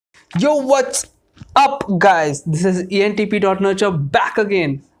Yo, what's up, guys? This is ENTP.Nurture back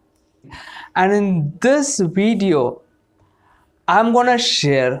again. And in this video, I'm gonna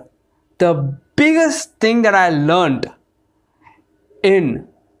share the biggest thing that I learned in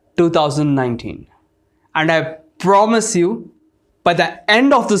 2019. And I promise you, by the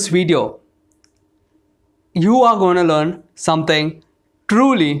end of this video, you are gonna learn something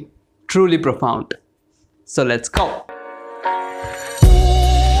truly, truly profound. So let's go.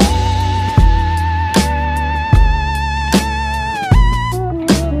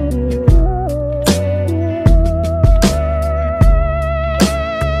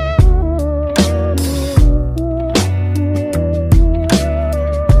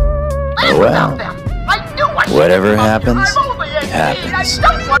 Well, whatever happens, happens.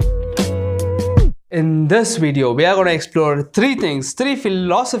 In this video, we are going to explore three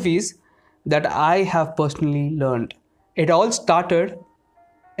philosophies that I have personally learned. It all started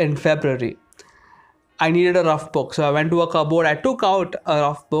in February. I needed a rough book, so I went to a cupboard, I took out a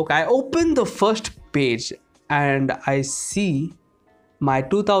rough book, I opened the first page and I see my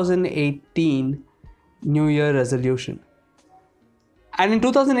 2018 New Year resolution. And in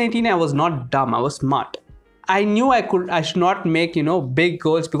 2018, I was not dumb, I was smart. I knew I should not make, big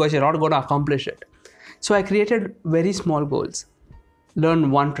goals because you're not going to accomplish it. So I created very small goals.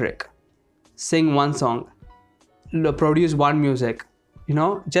 Learn one trick, sing one song, produce one music,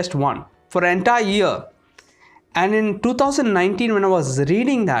 just one for an entire year. And in 2019, when I was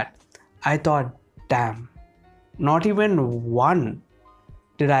reading that, I thought, damn, not even one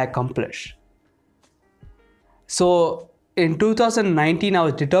did I accomplish. So in 2019, I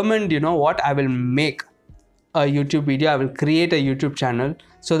was determined, I will make a YouTube video, I will create a YouTube channel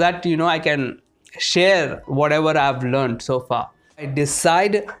so that, I can share whatever I've learned so far. I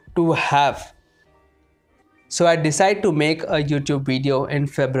decided to make a YouTube video in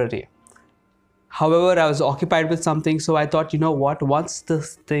February. However, I was occupied with something, so I thought, once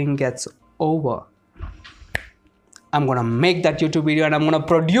this thing gets over, I'm gonna make that YouTube video and I'm gonna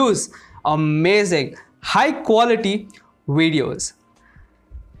produce amazing, high quality videos.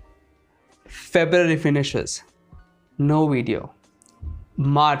 February finishes, no video.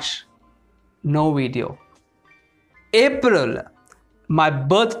 March, no video. April, my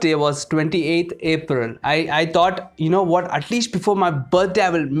birthday was 28th April. I thought, at least before my birthday I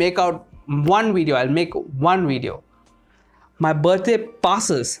will make out one video. I'll make one video. My birthday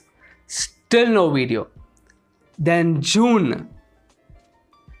passes, still no video. Then June,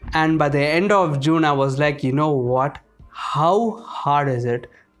 and by the end of June I was like, how hard is it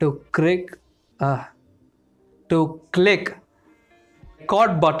to click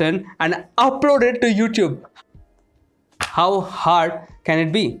record button and upload it to YouTube? How hard can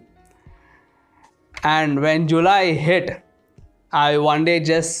it be? And when July hit, I one day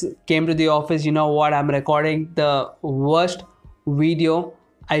just came to the office, I'm recording the worst video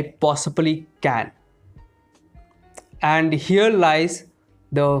I possibly can. And here lies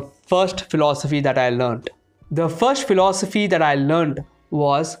the first philosophy that I learned. The first philosophy that I learned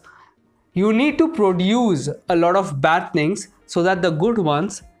was, you need to produce a lot of bad things so that the good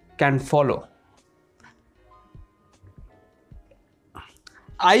ones can follow.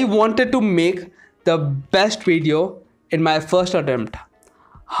 I wanted to make the best video in my first attempt.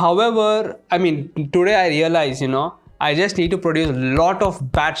 However, today I realize, I just need to produce a lot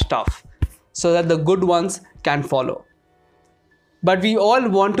of bad stuff so that the good ones can follow. But we all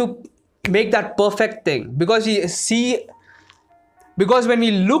want to make that perfect thing because when we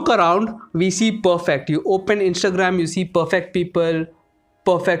look around, we see perfect. You open Instagram, you see perfect people,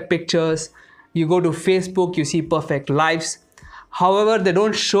 perfect pictures. You go to Facebook, you see perfect lives. However, they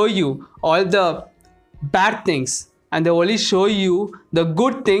don't show you all the bad things and they only show you the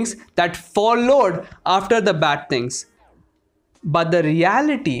good things that followed after the bad things. But the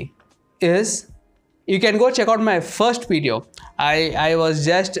reality is, you can go check out my first video. I was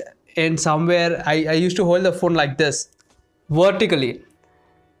just in somewhere, I used to hold the phone like this, vertically.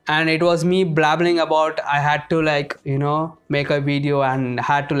 And it was me blabbling about, I had to make a video and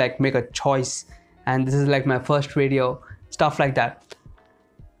had to make a choice. And this is my first video, stuff like that.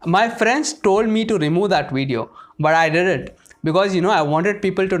 My friends told me to remove that video, but I didn't because, I wanted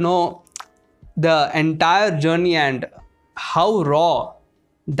people to know the entire journey and how raw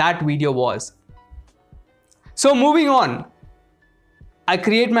that video was. So moving on, I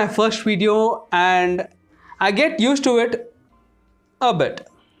create my first video and I get used to it a bit.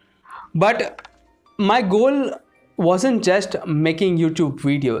 But my goal wasn't just making YouTube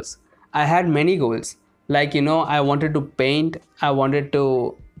videos. I had many goals. I wanted to paint, I wanted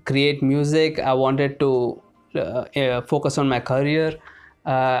to create music, I wanted to focus on my career.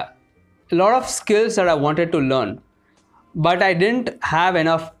 a lot of skills that I wanted to learn, but I didn't have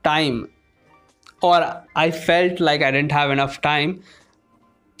enough time, or I felt like I didn't have enough time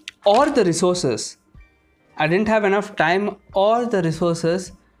or the resources. I didn't have enough time or the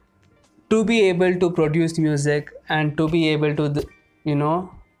resources to be able to produce music and to be able to,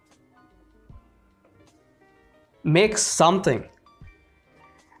 make something.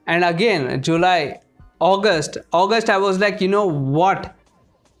 And again, August, I was like, you know what?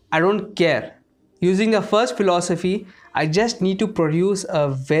 I don't care. Using the first philosophy, I just need to produce a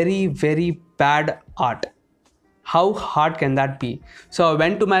very, very bad art. How hard can that be? So I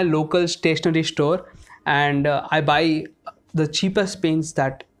went to my local stationery store and I buy the cheapest paints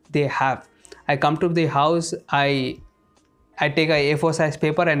that they have. I come to the house, I take a A4 size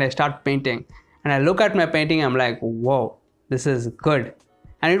paper and I start painting. And I look at my painting, I'm like, whoa, this is good.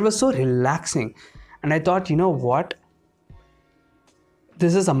 And it was so relaxing. And I thought, you know what?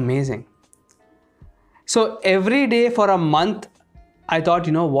 This is amazing. So every day for a month, I thought,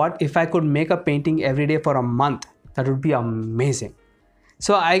 you know what? If I could make a painting every day for a month, that would be amazing.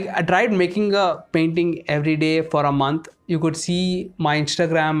 So I tried making a painting every day for a month. You could see my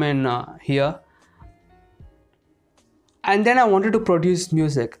Instagram in here. And then I wanted to produce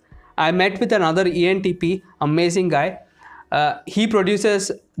music. I met with another ENTP, amazing guy. He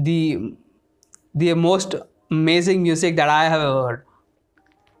produces the most amazing music that I have ever heard.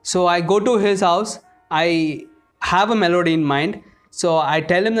 So I go to his house. I have a melody in mind. So I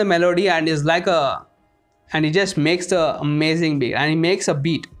tell him the melody and it's like and he just makes the amazing beat, and he makes a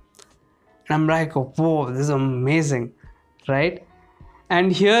beat. And I'm like, whoa, this is amazing, right?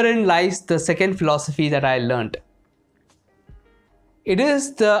 And herein lies the second philosophy that I learned. It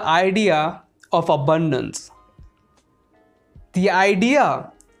is the idea of abundance. The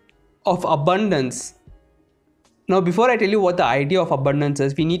idea of abundance. Now, before I tell you what the idea of abundance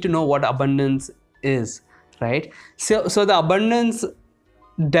is, we need to know what abundance is, right? So the abundance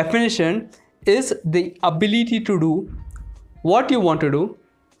definition is the ability to do what you want to do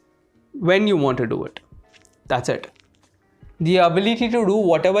when you want to do it. That's it. The ability to do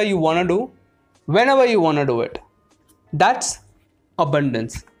whatever you want to do whenever you want to do it. That's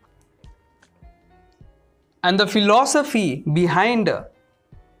abundance. And the philosophy behind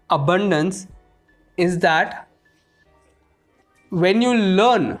abundance is that when you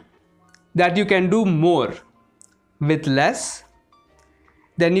learn that you can do more with less,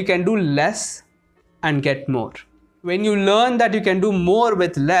 then you can do less and get more. When you learn that you can do more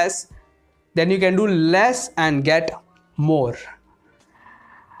with less, then you can do less and get more.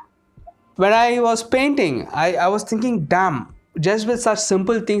 When I was painting, I was thinking, damn, just with such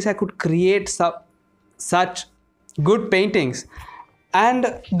simple things I could create such good paintings.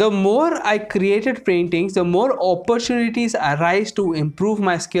 And the more I created paintings, the more opportunities arise to improve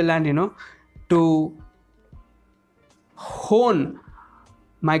my skill and to hone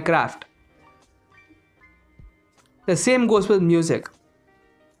my craft. The same goes with music.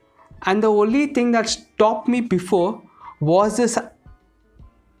 And the only thing that stopped me before was this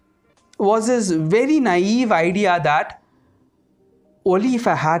very naive idea that only if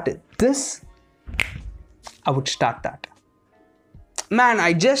I had this, I would start that. Man,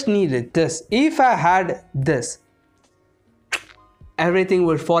 I just needed this. If I had this, everything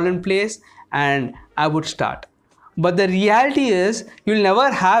would fall in place and I would start. But the reality is, you'll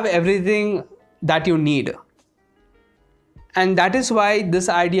never have everything that you need. And that is why this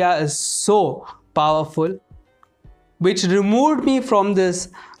idea is so powerful, which removed me from this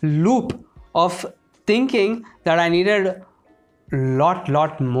loop of thinking that I needed a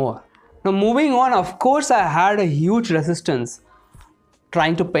lot more. Now, moving on, of course, I had a huge resistance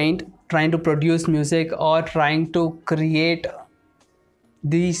trying to paint, trying to produce music, or trying to create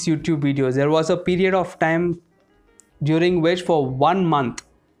these YouTube videos. There was a period of time during which for 1 month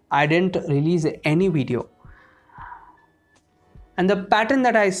I didn't release any video. And the pattern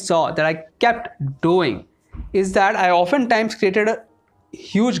that I saw, that I kept doing, is that I oftentimes created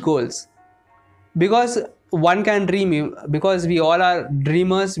huge goals. Because one can dream, because we all are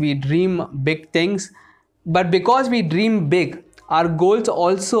dreamers, we dream big things. But because we dream big, our goals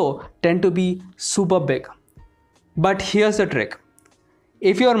also tend to be super big. But here's the trick.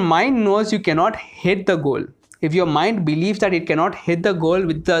 If your mind knows you cannot hit the goal, if your mind believes that it cannot hit the goal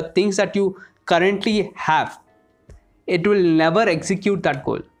with the things that you currently have, it will never execute that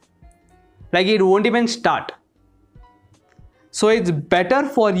goal. Like, it won't even start. So it's better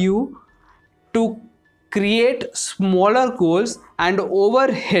for you to create smaller goals and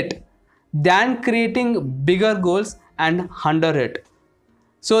overhit than creating bigger goals and underhit.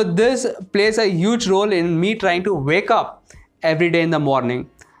 So this plays a huge role in me trying to wake up every day in the morning,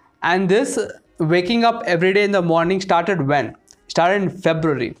 And this waking up every day in the morning started when? Started in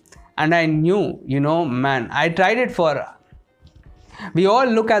February. And I knew, man, I tried it for... We all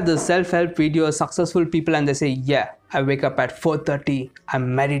look at the self-help videos, successful people, and they say, yeah, I wake up at 4:30, I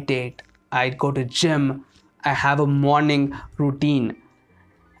meditate, I go to gym, I have a morning routine.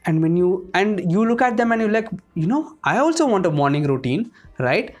 And when you look at them and you're like, I also want a morning routine,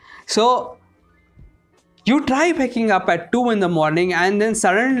 right? So you try waking up at 2 in the morning, and then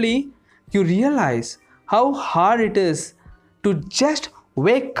suddenly you realize how hard it is to just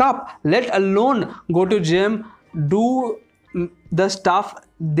wake up, let alone go to gym, do the stuff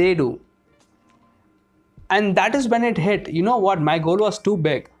they do. And that is when it hit. You know what? My goal was too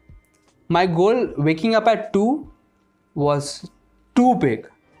big. My goal waking up at 2 was too big.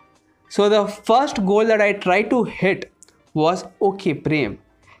 So the first goal that I tried to hit was, okay, Prem,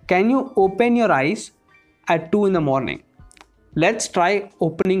 can you open your eyes at 2 in the morning? Let's try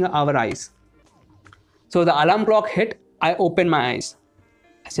opening our eyes. So the alarm clock hit, I opened my eyes.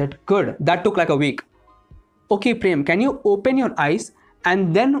 I said, good. That took like a week. Okay, Prem, can you open your eyes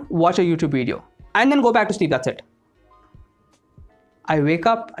and then watch a YouTube video and then go back to sleep? That's it. I wake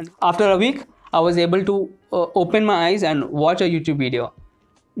up, and after a week, I was able to open my eyes and watch a YouTube video.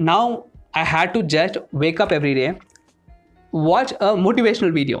 Now I had to just wake up every day, watch a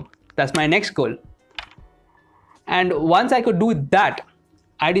motivational video. That's my next goal. And once I could do that,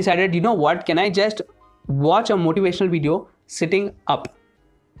 I decided, you know what, can I just watch a motivational video sitting up?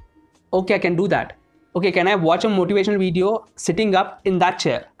 Okay, I can do that. Okay, can I watch a motivational video sitting up in that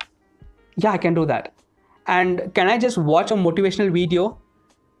chair? Yeah, I can do that. And can I just watch a motivational video,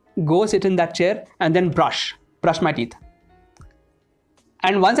 go sit in that chair, and then brush my teeth?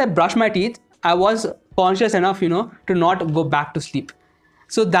 And once I brushed my teeth, I was conscious enough, to not go back to sleep.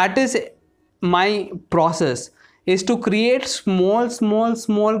 So that is my process, is to create small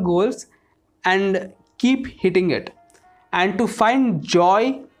goals and keep hitting it, and to find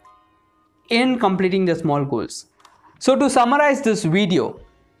joy in completing the small goals. So to summarize this video,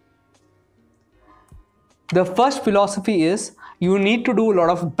 the first philosophy is you need to do a lot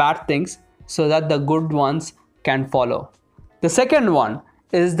of bad things so that the good ones can follow. The second one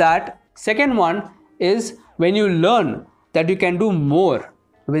is when you learn that you can do more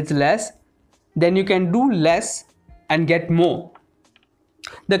with less, then you can do less and get more.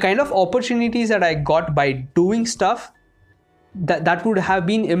 The kind of opportunities that I got by doing stuff, that would have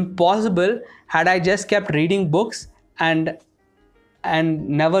been impossible had I just kept reading books and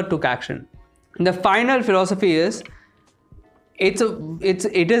never took action. The final philosophy is it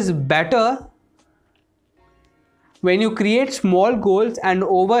is better when you create small goals and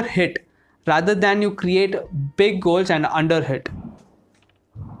overhit rather than you create big goals and underhit.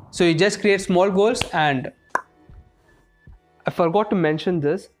 So you just create small goals. And I forgot to mention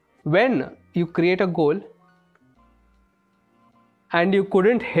this, when you create a goal and you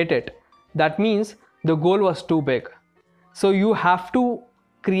couldn't hit it, that means the goal was too big. So you have to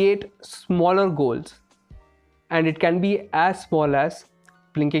create smaller goals, and it can be as small as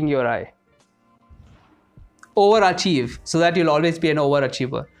blinking your eye. Overachieve so that you'll always be an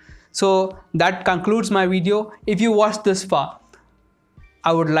overachiever. So that concludes my video. If you watched this far,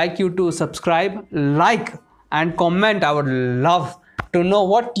 I would like you to subscribe, like, and comment. I would love to know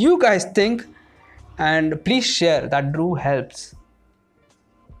what you guys think, and please share. That do helps.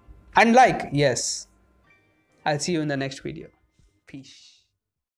 And like, yes. I'll see you in the next video. Peace.